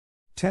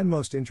10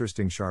 Most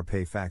Interesting Shar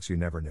Pei Facts You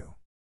Never Knew.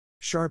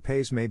 Shar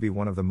Peis may be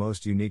one of the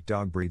most unique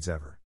dog breeds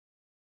ever.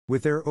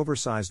 With their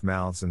oversized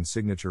mouths and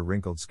signature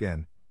wrinkled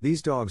skin,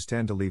 these dogs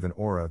tend to leave an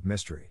aura of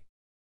mystery.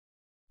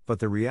 But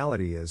the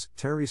reality is,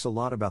 there's a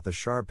lot about the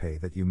Shar Pei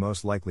that you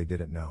most likely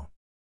didn't know.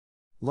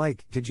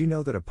 Like, did you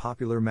know that a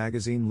popular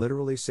magazine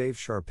literally saved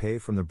Shar Pei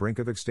from the brink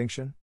of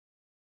extinction?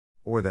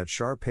 Or that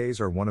Shar Peis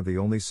are one of the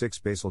only 6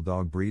 basal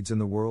dog breeds in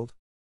the world?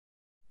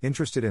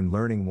 Interested in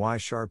learning why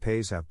Shar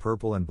Peis have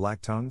purple and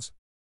black tongues?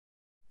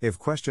 If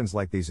questions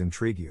like these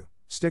intrigue you,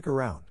 stick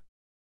around.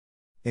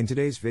 In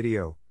today's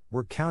video,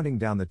 we're counting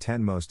down the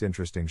 10 most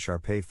interesting Shar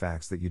Pei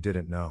facts that you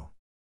didn't know.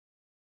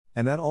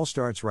 And that all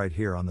starts right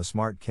here on the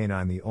Smart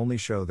Canine, the only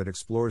show that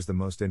explores the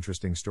most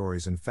interesting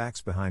stories and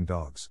facts behind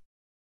dogs.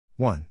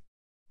 1.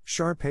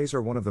 Shar Peis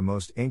are one of the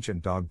most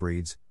ancient dog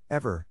breeds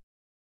ever.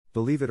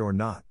 Believe it or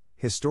not,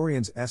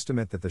 historians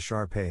estimate that the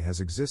Shar Pei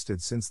has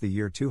existed since the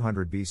year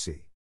 200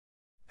 BC.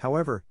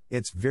 However,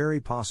 it's very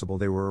possible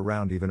they were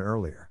around even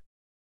earlier.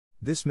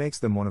 This makes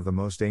them one of the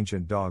most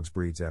ancient dogs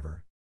breeds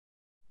ever.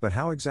 But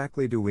how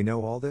exactly do we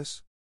know all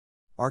this?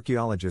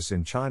 Archaeologists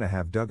in China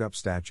have dug up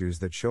statues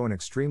that show an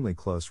extremely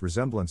close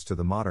resemblance to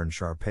the modern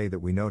Shar Pei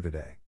that we know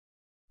today.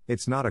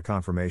 It's not a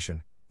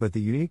confirmation, but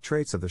the unique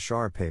traits of the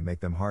Shar Pei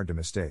make them hard to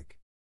mistake.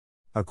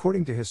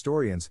 According to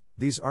historians,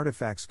 these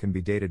artifacts can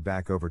be dated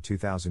back over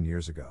 2,000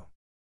 years ago.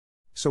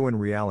 So in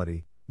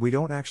reality, we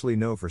don't actually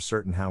know for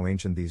certain how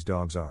ancient these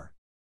dogs are.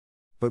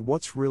 But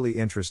what's really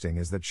interesting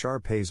is that Shar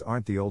Peis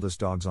aren't the oldest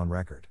dogs on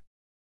record.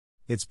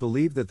 It's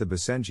believed that the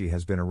Basenji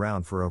has been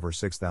around for over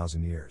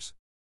 6,000 years.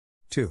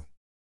 2.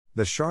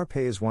 The Shar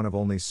Pei is one of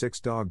only 6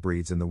 dog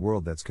breeds in the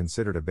world that's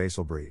considered a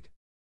basal breed.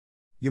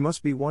 You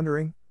must be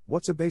wondering,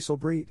 what's a basal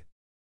breed?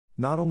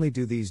 Not only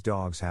do these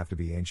dogs have to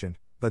be ancient,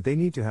 but they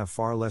need to have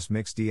far less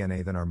mixed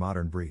DNA than our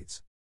modern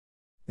breeds.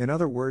 In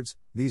other words,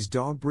 these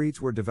dog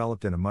breeds were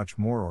developed in a much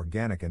more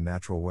organic and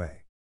natural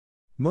way.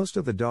 Most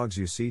of the dogs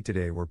you see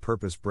today were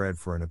purpose-bred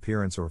for an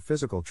appearance or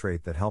physical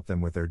trait that helped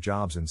them with their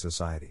jobs in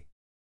society.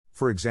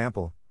 For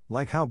example,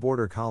 like how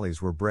border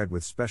collies were bred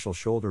with special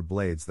shoulder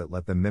blades that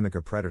let them mimic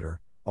a predator,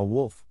 a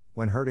wolf,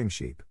 when herding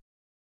sheep.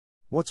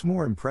 What's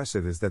more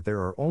impressive is that there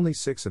are only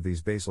 6 of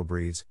these basal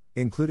breeds,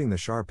 including the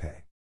Shar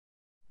Pei.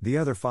 The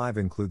other 5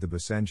 include the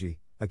Basenji,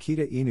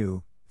 Akita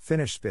Inu,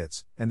 Finnish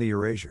Spitz, and the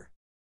Eurasier.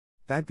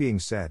 That being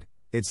said,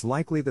 it's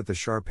likely that the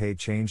Shar Pei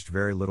changed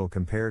very little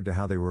compared to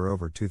how they were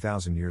over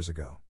 2,000 years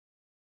ago.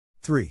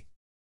 3.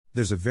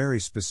 There's a very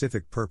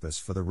specific purpose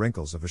for the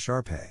wrinkles of a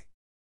Shar Pei.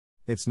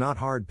 It's not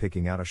hard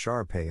picking out a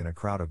Shar Pei in a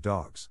crowd of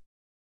dogs.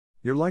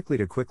 You're likely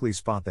to quickly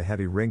spot the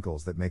heavy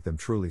wrinkles that make them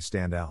truly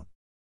stand out.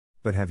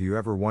 But have you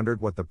ever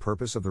wondered what the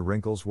purpose of the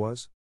wrinkles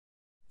was?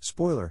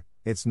 Spoiler,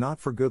 it's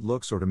not for good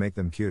looks or to make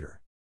them cuter.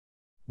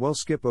 Well,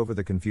 skip over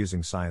the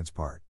confusing science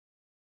part.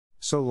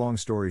 So long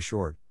story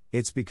short,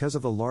 it's because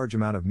of the large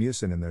amount of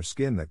mucin in their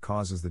skin that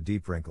causes the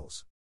deep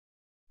wrinkles.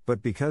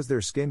 But because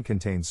their skin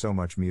contains so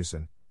much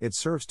mucin, it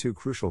serves 2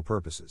 crucial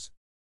purposes.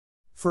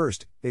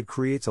 First, it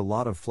creates a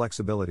lot of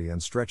flexibility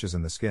and stretches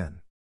in the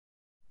skin.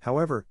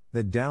 However,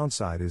 the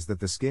downside is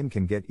that the skin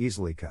can get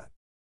easily cut.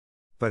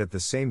 But at the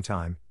same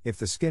time, if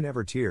the skin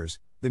ever tears,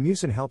 the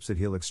mucin helps it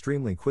heal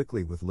extremely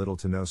quickly with little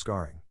to no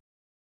scarring.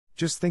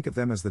 Just think of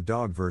them as the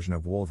dog version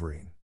of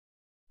Wolverine.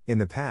 In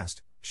the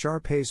past,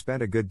 Shar Pei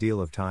spent a good deal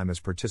of time as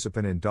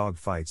participant in dog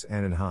fights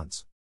and in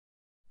hunts.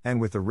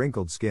 And with the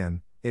wrinkled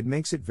skin, it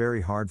makes it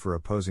very hard for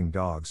opposing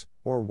dogs,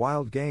 or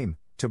wild game,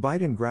 to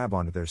bite and grab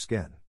onto their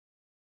skin.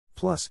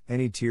 Plus,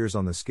 any tears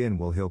on the skin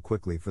will heal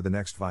quickly for the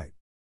next fight.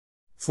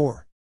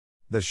 4.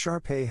 The Shar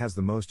Pei has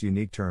the most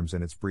unique terms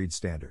in its breed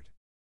standard.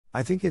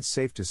 I think it's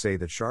safe to say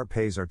that Shar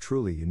Peis are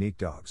truly unique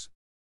dogs.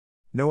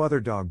 No other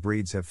dog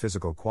breeds have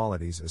physical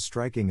qualities as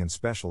striking and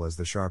special as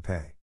the Shar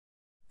Pei.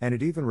 And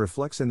it even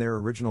reflects in their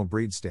original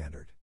breed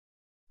standard.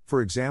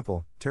 For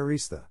example,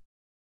 there's the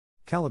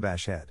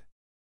calabash head,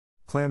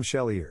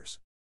 clamshell ears,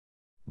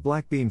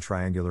 black bean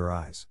triangular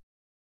eyes,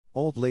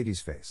 old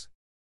lady's face,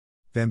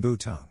 bamboo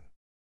tongue,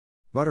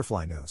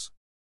 butterfly nose,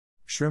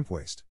 shrimp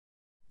waist,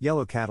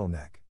 yellow cattle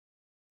neck.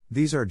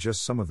 These are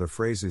just some of the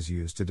phrases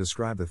used to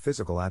describe the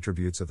physical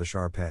attributes of the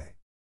Shar Pei.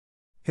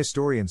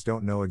 Historians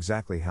don't know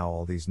exactly how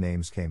all these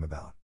names came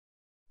about.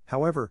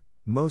 However,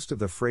 most of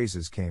the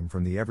phrases came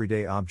from the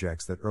everyday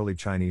objects that early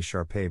Chinese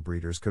Shar Pei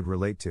breeders could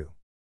relate to.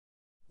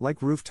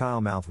 Like roof tile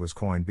mouth was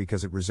coined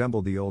because it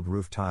resembled the old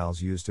roof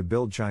tiles used to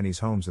build Chinese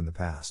homes in the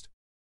past.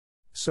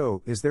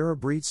 So, is there a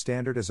breed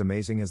standard as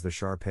amazing as the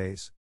Shar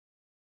Peis?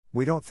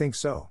 We don't think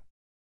so.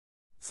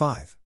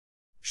 5.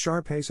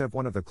 Shar Peis have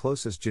one of the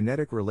closest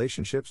genetic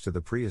relationships to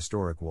the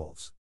prehistoric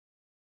wolves.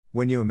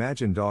 When you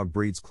imagine dog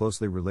breeds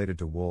closely related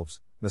to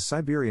wolves, the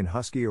Siberian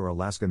Husky or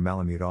Alaskan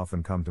Malamute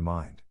often come to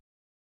mind.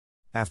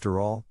 After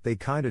all, they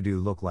kinda do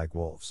look like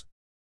wolves.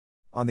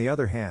 On the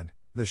other hand,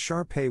 the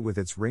Shar Pei with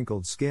its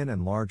wrinkled skin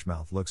and large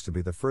mouth looks to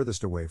be the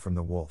furthest away from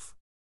the wolf.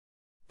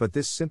 But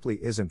this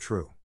simply isn't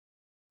true.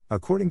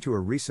 According to a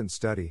recent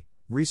study,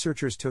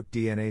 researchers took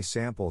DNA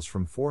samples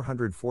from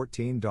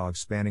 414 dogs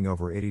spanning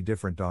over 80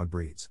 different dog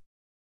breeds.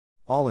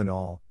 All in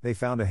all, they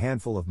found a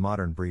handful of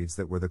modern breeds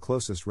that were the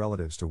closest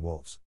relatives to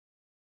wolves.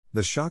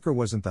 The shocker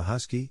wasn't the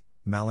husky,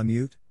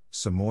 Malamute,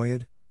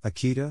 Samoyed,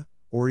 Akita,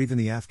 or even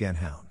the Afghan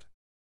hound.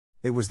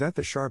 It was that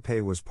the Shar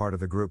Pei was part of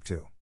the group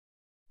too.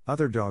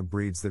 Other dog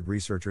breeds that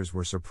researchers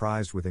were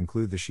surprised with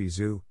include the Shih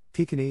Tzu,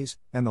 Pekingese,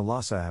 and the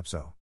Lhasa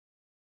Apso.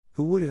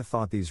 Who would have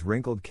thought these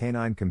wrinkled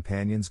canine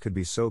companions could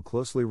be so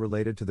closely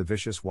related to the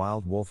vicious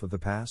wild wolf of the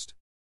past?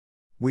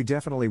 We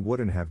definitely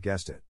wouldn't have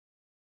guessed it.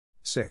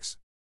 6.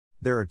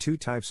 There are two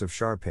types of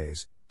Shar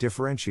Peis,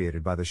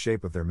 differentiated by the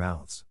shape of their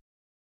mouths.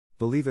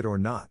 Believe it or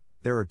not,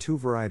 there are two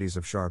varieties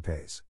of Shar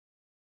Peis.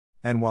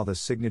 And while the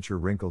signature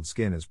wrinkled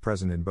skin is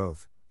present in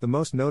both, the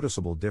most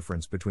noticeable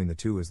difference between the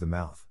two is the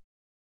mouth.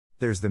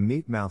 There's the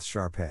meat-mouthed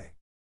Shar Pei.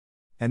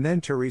 And then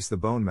Therese the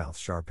bone-mouthed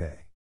Shar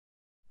Pei.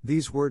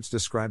 These words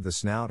describe the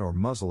snout or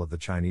muzzle of the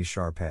Chinese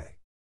Shar Pei.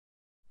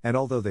 And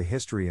although the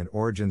history and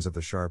origins of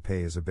the Shar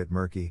Pei is a bit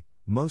murky,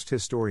 most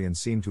historians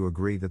seem to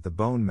agree that the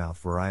bone-mouthed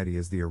variety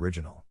is the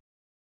original.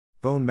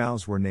 Bone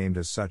mouths were named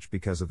as such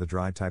because of the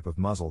dry type of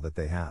muzzle that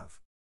they have.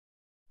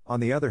 On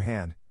the other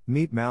hand,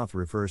 meat mouth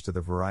refers to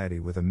the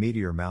variety with a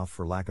meatier mouth,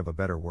 for lack of a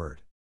better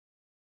word.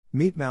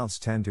 Meat mouths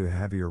tend to have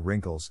heavier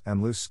wrinkles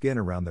and loose skin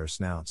around their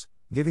snouts,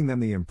 giving them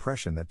the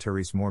impression that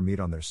Therese more meat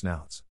on their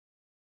snouts.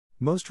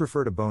 Most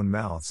refer to bone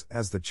mouths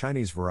as the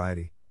Chinese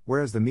variety,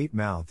 whereas the meat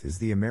mouth is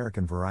the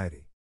American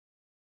variety.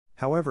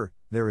 However,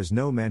 there is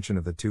no mention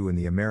of the two in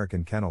the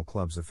American Kennel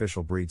Club's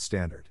official breed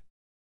standard.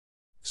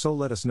 So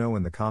let us know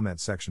in the comment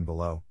section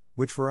below,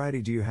 which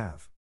variety do you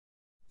have?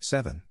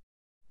 7.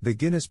 The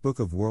Guinness Book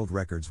of World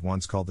Records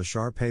once called the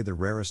Shar Pei the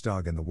rarest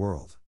dog in the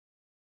world.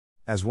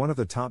 As one of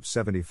the top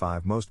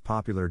 75 most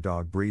popular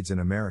dog breeds in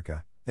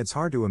America, it's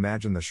hard to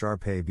imagine the Shar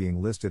Pei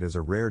being listed as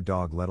a rare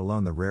dog, let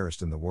alone the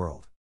rarest in the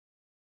world.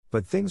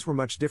 But things were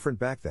much different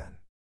back then.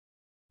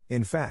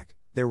 In fact,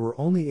 there were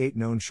only 8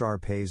 known Shar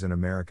Peis in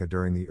America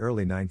during the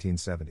early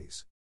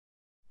 1970s.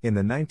 In the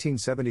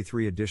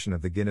 1973 edition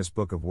of the Guinness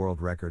Book of World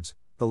Records,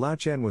 the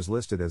Laotian was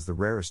listed as the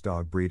rarest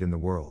dog breed in the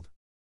world.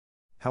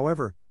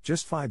 However,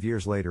 just 5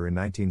 years later in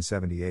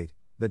 1978,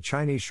 the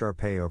Chinese Shar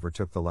Pei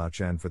overtook the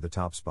Laotian for the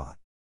top spot.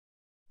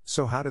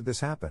 So how did this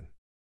happen?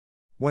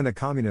 When the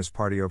Communist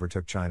Party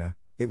overtook China,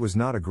 it was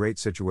not a great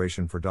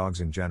situation for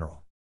dogs in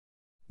general.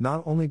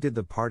 Not only did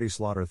the party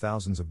slaughter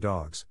thousands of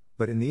dogs,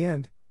 but in the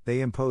end,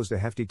 they imposed a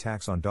hefty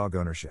tax on dog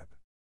ownership.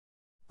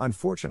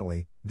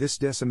 Unfortunately, this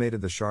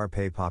decimated the Shar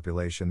Pei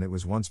population that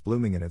was once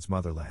blooming in its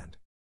motherland.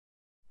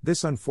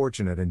 This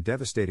unfortunate and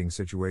devastating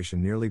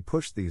situation nearly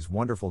pushed these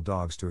wonderful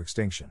dogs to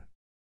extinction.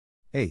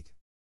 8.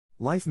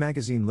 Life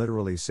magazine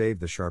literally saved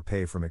the Shar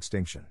Pei from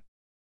extinction.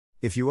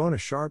 If you own a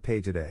Shar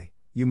Pei today,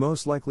 you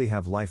most likely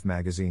have Life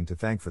magazine to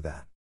thank for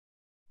that.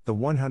 The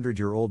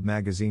 100-year-old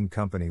magazine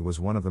company was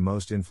one of the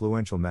most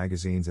influential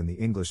magazines in the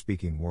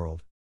English-speaking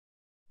world.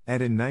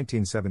 And in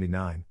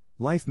 1979,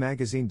 Life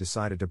magazine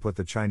decided to put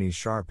the Chinese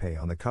Shar Pei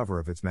on the cover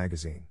of its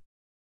magazine.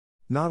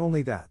 Not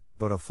only that,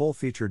 but a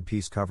full-featured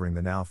piece covering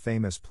the now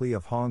famous plea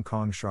of Hong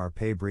Kong Shar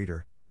Pei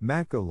breeder,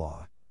 Matgo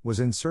Law,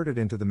 was inserted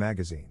into the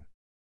magazine.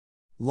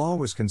 Law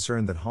was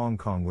concerned that Hong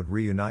Kong would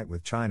reunite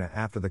with China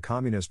after the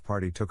Communist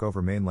Party took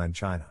over mainland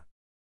China.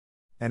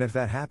 And if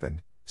that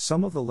happened,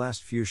 some of the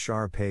last few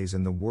Shar Peis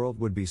in the world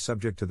would be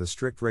subject to the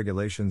strict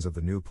regulations of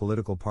the new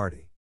political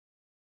party.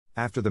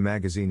 After the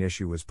magazine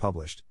issue was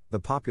published, the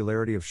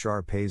popularity of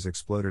Shar Peis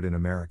exploded in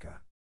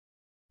America.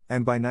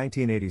 And by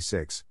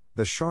 1986,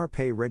 the Shar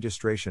Pei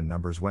registration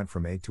numbers went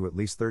from 8 to at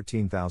least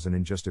 13,000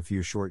 in just a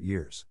few short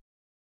years.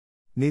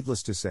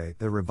 Needless to say,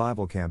 the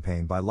revival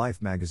campaign by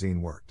Life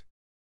magazine worked.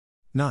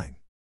 9.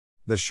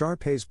 The Shar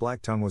Pei's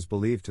black tongue was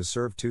believed to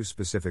serve two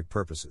specific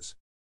purposes.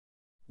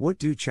 What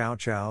do chow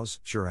chows,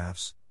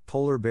 giraffes,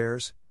 polar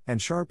bears,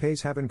 and Shar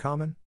Peis have in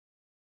common?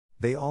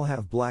 They all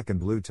have black and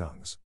blue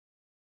tongues.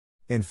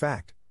 In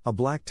fact, a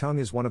black tongue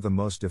is one of the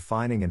most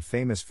defining and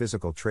famous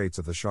physical traits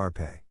of the Shar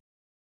Pei.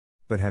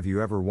 But have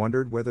you ever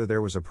wondered whether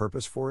there was a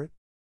purpose for it?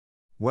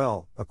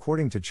 Well,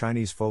 according to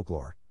Chinese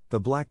folklore, the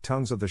black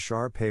tongues of the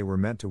Shar Pei were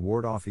meant to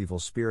ward off evil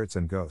spirits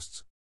and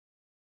ghosts.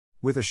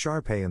 With a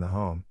Shar Pei in the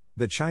home,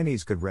 the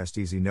Chinese could rest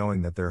easy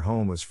knowing that their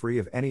home was free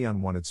of any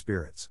unwanted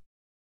spirits.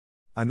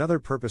 Another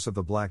purpose of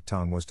the black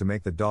tongue was to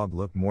make the dog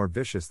look more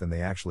vicious than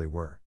they actually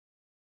were.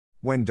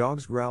 When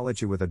dogs growl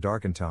at you with a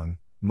darkened tongue,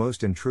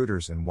 most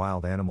intruders and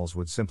wild animals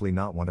would simply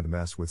not want to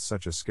mess with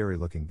such a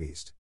scary-looking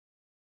beast.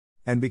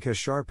 And because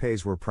Shar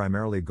Peis were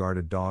primarily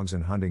guarded dogs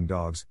and hunting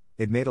dogs,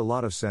 it made a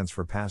lot of sense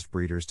for past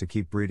breeders to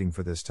keep breeding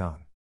for this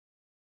tongue.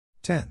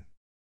 10.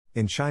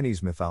 In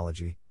Chinese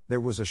mythology, there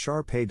was a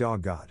Shar Pei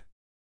dog god.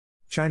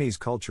 Chinese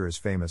culture is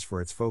famous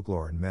for its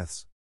folklore and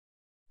myths.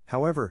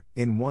 However,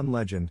 in one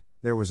legend,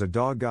 there was a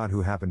dog god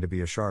who happened to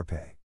be a Shar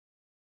Pei.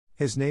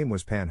 His name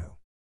was Panhu.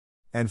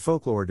 And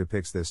folklore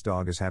depicts this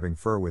dog as having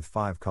fur with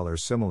 5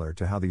 colors similar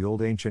to how the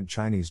old ancient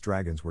Chinese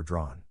dragons were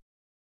drawn.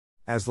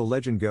 As the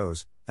legend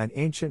goes, an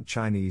ancient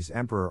Chinese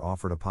emperor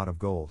offered a pot of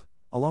gold,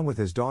 along with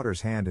his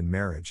daughter's hand in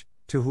marriage,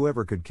 to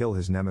whoever could kill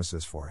his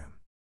nemesis for him.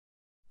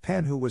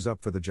 Panhu was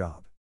up for the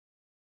job.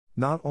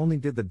 Not only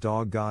did the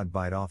dog god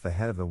bite off the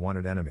head of the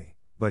wanted enemy,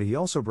 but he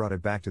also brought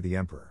it back to the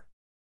emperor.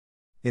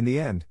 In the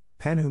end,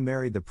 Panhu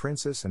married the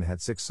princess and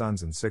had 6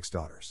 sons and 6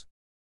 daughters.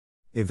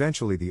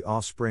 Eventually the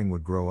offspring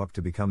would grow up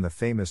to become the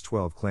famous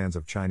 12 clans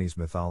of Chinese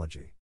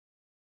mythology.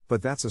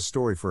 But that's a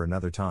story for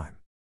another time.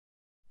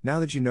 Now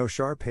that you know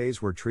Shar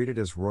Peis were treated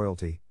as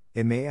royalty,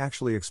 it may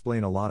actually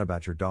explain a lot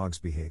about your dog's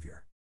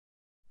behavior.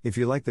 If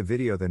you like the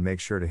video, then make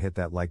sure to hit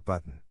that like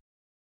button.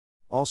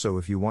 Also,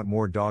 if you want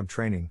more dog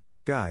training,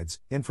 guides,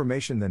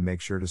 information, then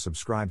make sure to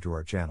subscribe to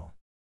our channel.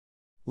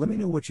 Let me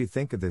know what you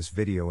think of this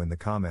video in the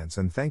comments,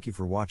 and thank you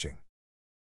for watching.